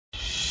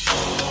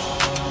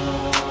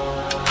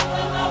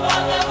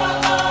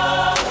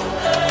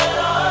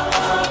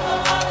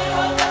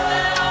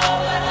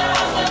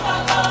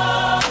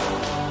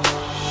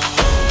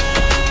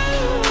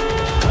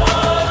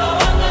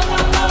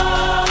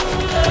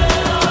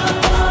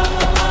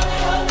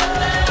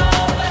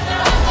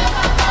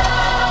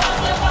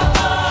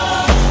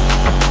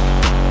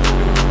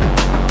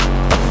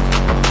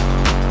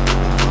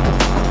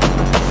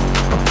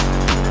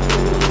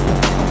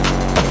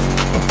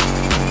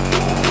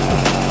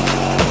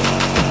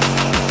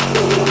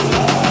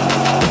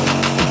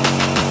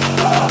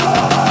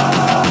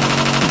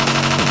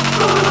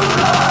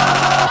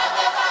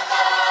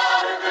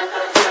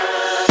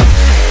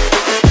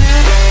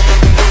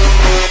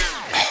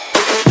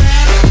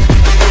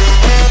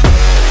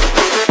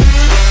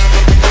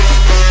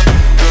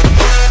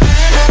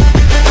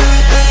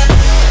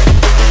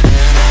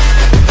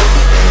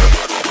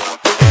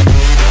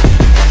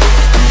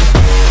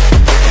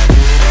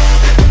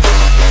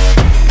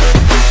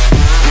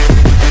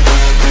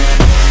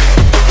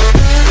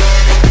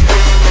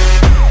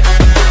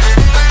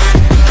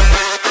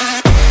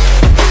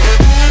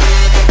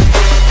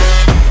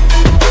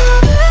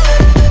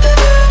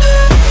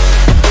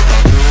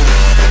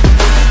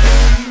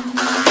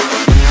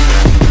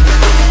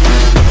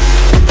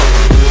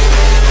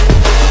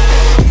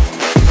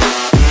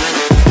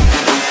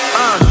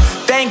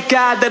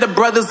glad that the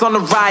brothers on the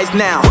rise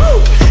now.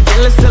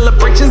 Endless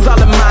celebrations all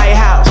in my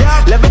house.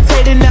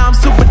 Levitating now, I'm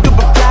super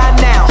duper fly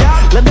now.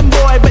 London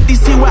boy, but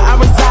DC where I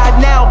reside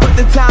now. Put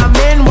the time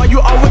in while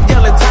you always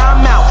yelling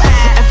time out.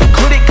 And for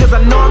quit it, cause I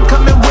know I'm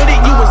coming with it.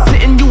 You were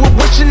sitting, you were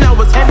wishing I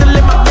was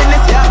handling my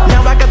business.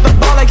 Now I got the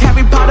ball like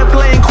Harry Potter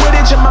playing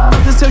Quidditch. And my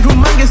business so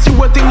humongous, you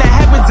would think that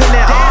happens in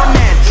it. Damn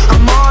man,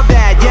 I'm all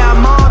that, yeah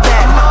I'm all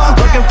that.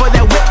 Working for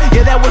that whip,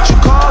 yeah that what you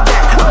call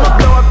that. I'ma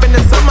blow up in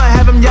the summer,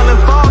 have him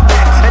yelling fall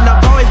back. And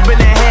I've always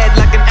been ahead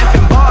like an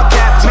effing ball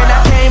cap. Man, I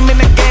came in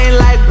the game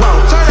like whoa.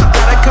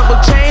 Got a couple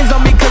chains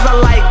on me cause I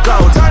like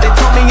gold. They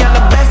told me I'm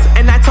the best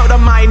and I told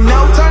them I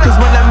know. Cause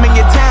when I'm in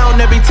your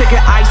town, every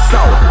ticket I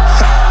sold.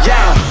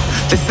 Yeah,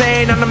 they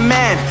saying I'm the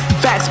man.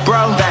 Facts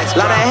bro,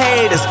 lot of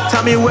haters,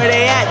 tell me where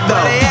they at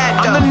though.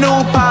 I'm the new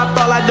pop,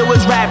 all I do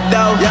is rap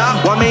though.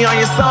 Want me on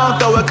your song,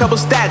 throw a couple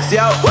stacks,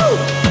 yo. Woo!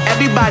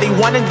 Everybody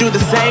wanna do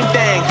the same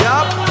thing,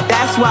 yup.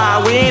 That's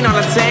why we ain't on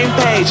the same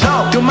page.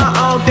 Do my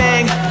own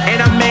thing,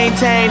 and I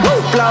maintain.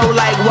 Flow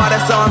like water,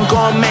 so I'm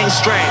going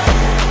mainstream.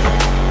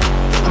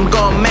 I'm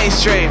going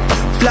mainstream.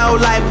 Flow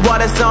like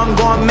water, so I'm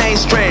going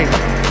mainstream.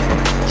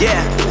 Yeah,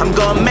 I'm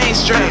going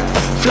mainstream.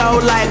 Flow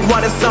like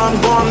water, so I'm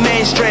going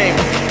mainstream.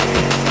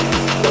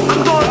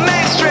 I'm going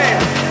mainstream.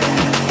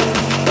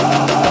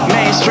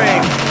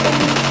 Mainstream.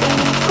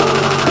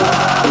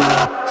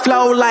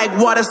 Flow like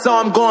water, so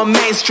I'm going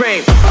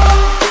mainstream.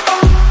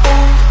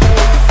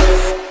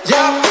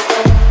 Yeah.